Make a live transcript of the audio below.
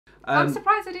I'm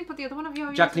surprised I didn't put the other one of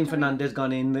yours. Jacqueline Fernandez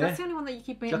gone in there. That's the only one that you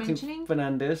keep mentioning. Jacqueline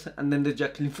Fernandez, and then there's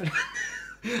Jacqueline Fernandez.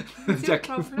 What's your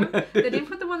problem? They didn't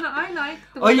put the one that I like.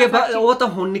 Oh yeah, but what the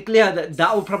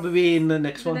that will probably be in the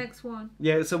next one. The next one.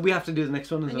 Yeah, so we have to do the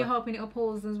next one as well. And you're hoping it'll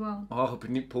pause as well. Oh,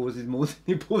 hoping it pauses more than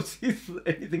it pauses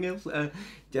anything else.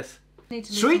 Yes.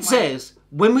 Street says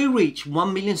when we reach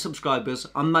 1 million subscribers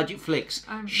on Magic Flicks,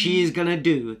 she's gonna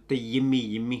do the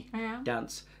yimmy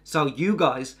dance. So you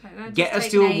guys get us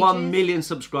to 1 million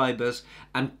subscribers,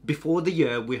 and before the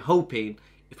year, we're hoping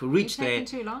if we reach there,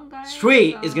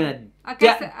 Street is gonna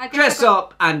dress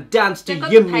up and dance to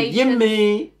yimmy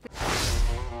yimmy.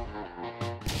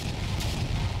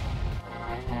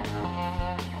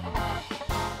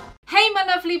 Hey my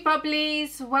lovely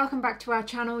bubblies, welcome back to our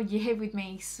channel. You're here with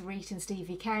me, Sarit and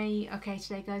Stevie K. Okay,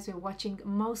 today guys we're watching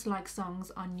most liked songs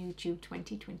on YouTube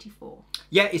 2024.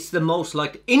 Yeah, it's the most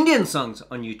liked Indian songs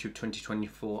on YouTube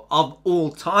 2024 of all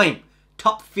time.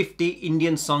 Top 50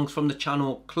 Indian songs from the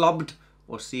channel CLOBD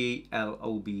or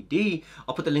CLOBD.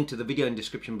 I'll put the link to the video in the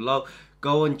description below.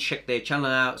 Go and check their channel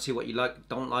out, see what you like,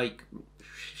 don't like,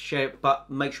 share, but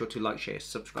make sure to like, share,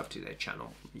 subscribe to their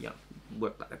channel. Yeah,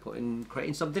 work that they put in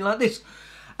creating something like this.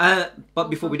 But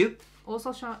before we do,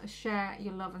 also share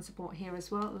your love and support here as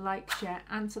well. Like, share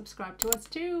and subscribe to us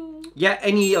too. Yeah,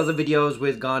 any other videos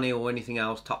with Ghani or anything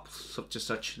else, top such and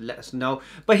such, let us know.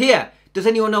 But here, does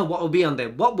anyone know what will be on there?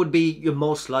 What would be your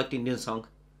most liked Indian song?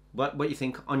 What do you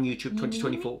think on YouTube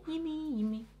 2024?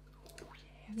 Yimmy. Oh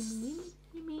yes.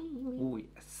 Oh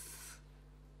yes.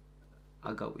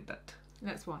 I'll go with that.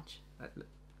 Let's watch.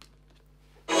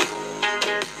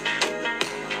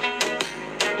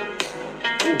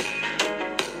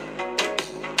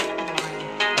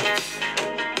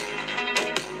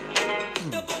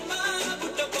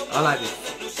 I like this.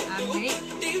 And me.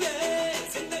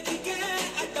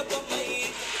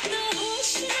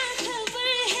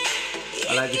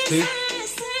 I like this too.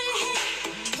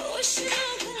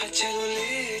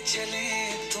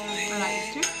 I like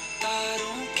this too.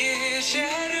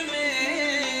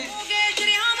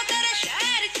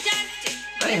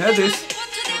 I ain't heard this.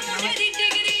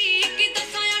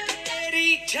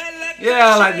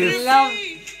 Yeah, I like this. Love.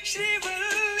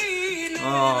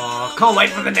 Oh, can't wait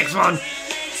for the next one.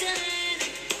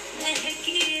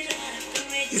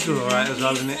 This was alright as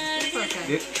well, isn't it? It's okay.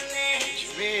 Yeah.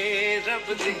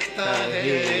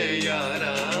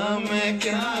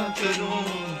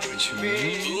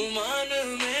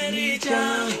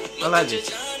 I like this.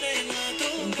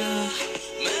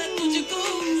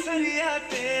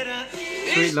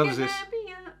 Sweet loves this.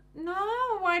 No,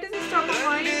 why does it stop at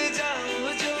mine?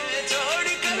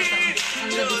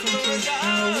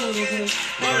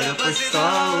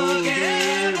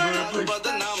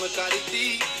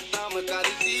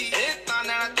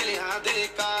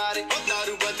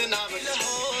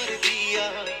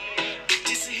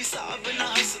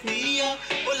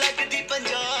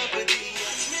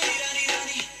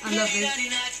 I love this.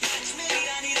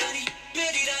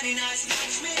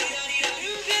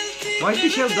 Why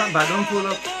did she have that background full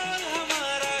of?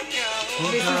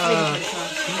 This is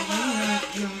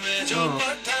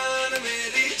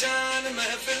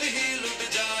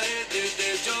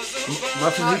My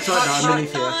physics right now, I'm really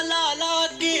here.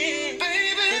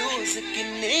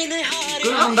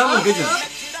 Good, that was good.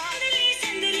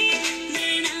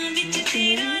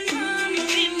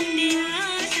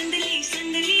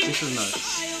 This is nice.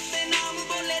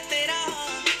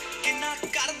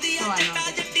 Oh, I know.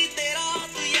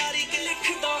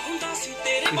 It's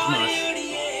nice.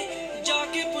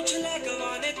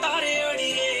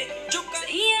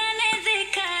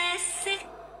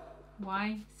 Why?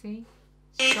 See?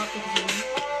 Stop it.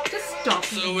 Just stop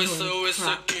it.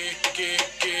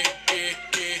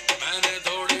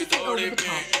 Over the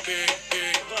top.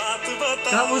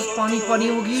 That was funny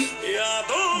hogi.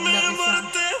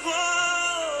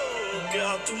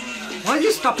 Why are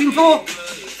you stopping for?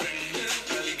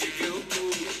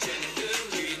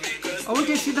 I want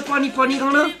to see the funny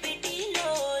gana.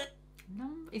 No,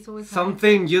 it's always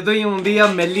Something ਜਦੋਂ ਹੀ ਹੁੰਦੀ ਆ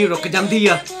ਮੈਲੀ ਰੁਕ ਜਾਂਦੀ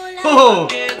ਆ ਹੋ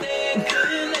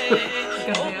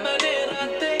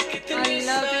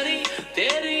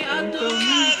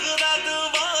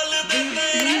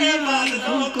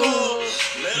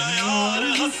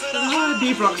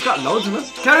Deep Rock's got loads of them.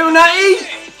 Carry on, Natty!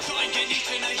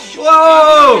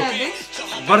 Whoa!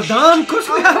 Vardhan, kuch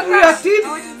reacted.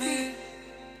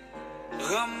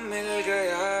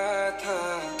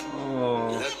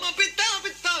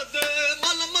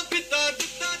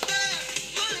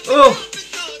 Oh!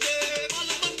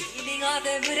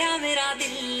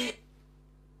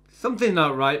 Something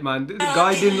not right, man. The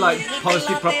guy didn't like post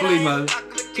it properly, man.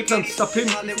 Keeps on stopping.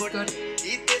 This is good.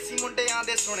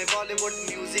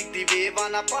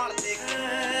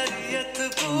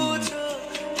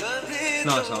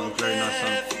 Nice song, very nice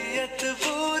song.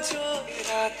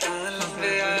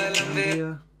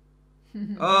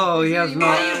 Oh, he has Why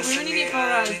not. are you ruining it for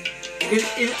us?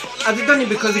 Has it done it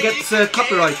because it gets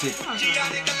copyrighted?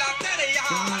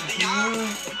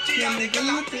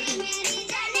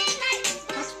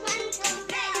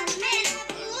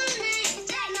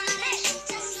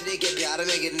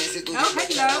 Oh,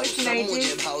 hello, it's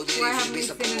ladies. Why haven't we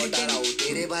seen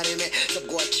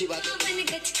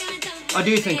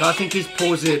anything? I think he's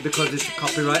paused it because it's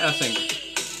copyright, I think.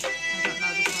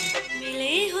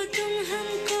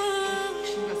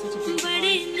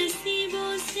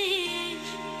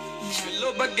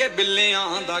 I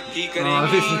don't know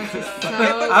this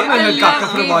I've been a caca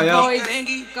for a while.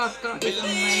 Kaka is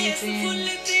amazing.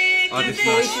 Oh, this is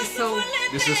Voice nice. is so...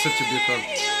 This is such a beautiful.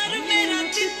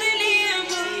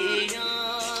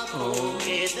 Oh.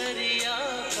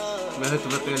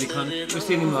 We've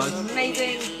seen him live.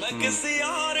 amazing.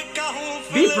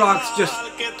 Beat Rocks just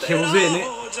kills it, innit?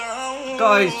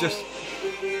 Guys, just.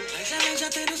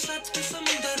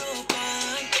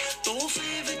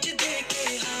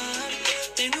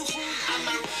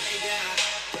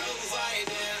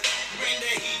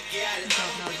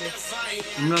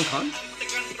 Imran Khan?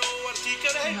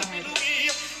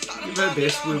 You've heard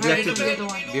this, we've reacted to the it. other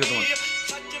one. The other one.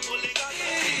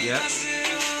 Yeah.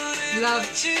 Love.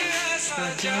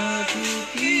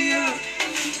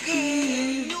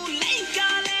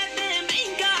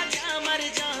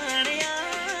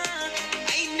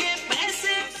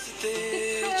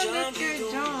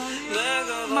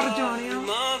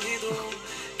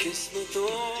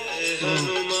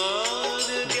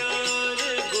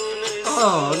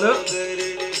 Oh, look.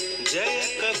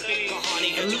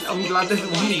 I'm glad there's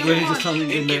one really song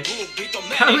in there.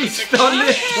 Carrie's done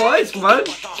it twice, man.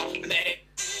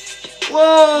 Whoa!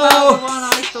 Well, the one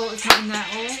I thought was not in there at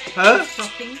all. Huh?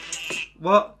 Shocking.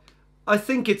 What? I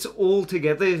think it's all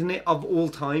together, isn't it? Of all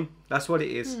time. That's what it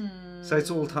is. So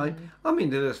it's all time. I mean,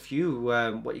 there's a few,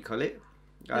 what you call it?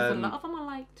 There's a lot of them I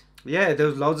liked. Yeah, there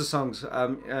was loads of songs.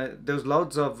 There was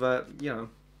loads of, you know,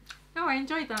 Oh, I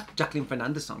enjoyed that. Jacqueline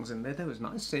Fernandez songs in there. That was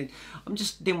nice. I'm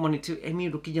just didn't want it to. Amy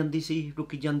रुकी जांदी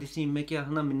सी मैं क्या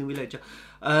है ना मैंने भी ले जा.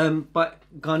 But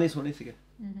गाने सोने से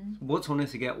बहुत सोने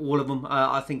से all of them.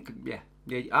 I think yeah.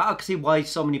 I can see why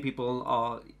so many people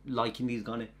are liking these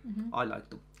गाने. I like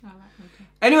them. I like them too.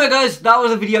 Anyway, guys, that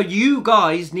was a video. You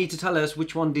guys need to tell us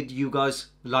which one did you guys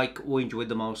like or enjoy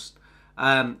the most.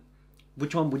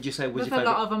 Which one would you say was There's your a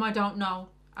favourite? lot of them I don't know.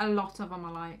 A lot of them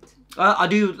I liked. I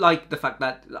do like the fact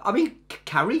that, I mean,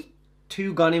 Carrie,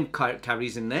 2 Ghani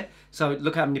Carries in there. So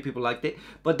look how many people liked it.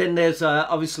 But then there's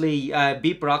obviously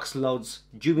Beep Rocks, loads.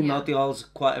 Jubin Nautiyal's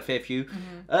quite a fair few.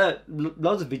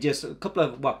 Loads of videos, a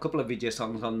couple of video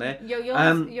songs on there.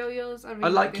 Yo-Yo's. I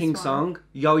like King's song.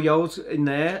 Yo-Yo's in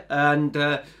there. And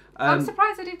I'm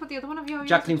surprised I didn't put the other one of Yo-Yo's.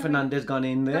 Jacqueline Fernandez gone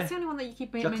in there. That's the only one that you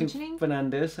keep mentioning. Jacqueline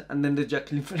Fernandez. And then there's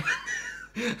Jacqueline Fernandez.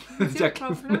 What's your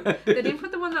problem? They didn't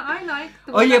put the one that I like.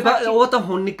 Oh yeah, but what the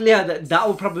that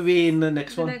will probably be in the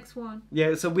next one. The next one.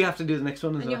 Yeah, so we have to do the next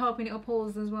one as and well. You're hoping it'll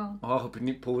pause as well. Oh, hoping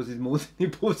it pauses more than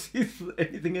it pauses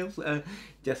anything else.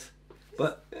 Just,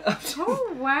 but.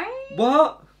 Oh, wait.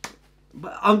 What?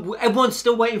 But everyone's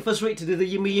still waiting for Sweet to do the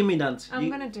Yimmy Yimmy dance. I'm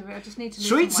gonna do it. I just need to.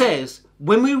 Sweet says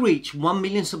when we reach 1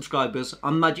 million subscribers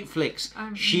on Magic Flicks,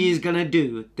 she is gonna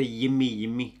do the Yimmy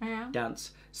Yimmy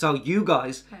dance. So you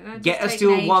guys get us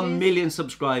to 1 million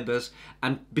subscribers,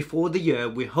 and before the year,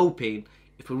 we're hoping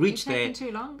if we reach there,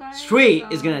 too long, guys, Sweet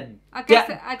is gonna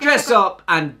dress up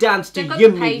and dance to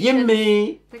Yimmy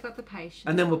Yimmy. They got the patience.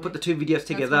 And then we'll put the 2 videos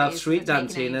together of Sweet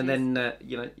dancing, and then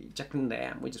you know, Jacqueline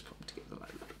there, and we just put them together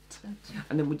like that.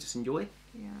 And then we just enjoy.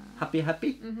 Yeah. Happy?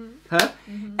 Huh?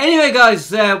 Anyway,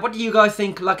 guys, what do you guys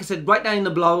think? Like I said, write down in the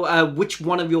below which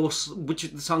one of your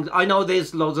songs. I know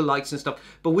there's loads of likes and stuff,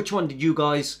 but which one did you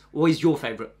guys, or is your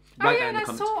favourite? Write down in the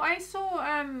comments. I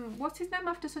saw what's his name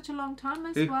after such a long time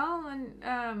as well, and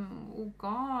oh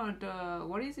god,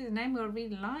 what is his name? I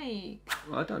really like.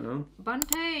 I don't know.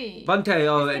 Bante.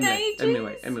 Oh, anyway.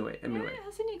 Yeah,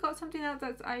 hasn't he got something else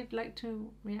that I'd like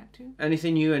to react to?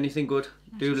 Anything new? Anything good?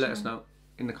 Do let us know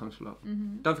in the comments below.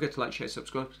 Don't forget to like, share,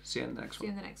 subscribe. See you in the next one. See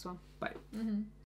you in the next one. Bye.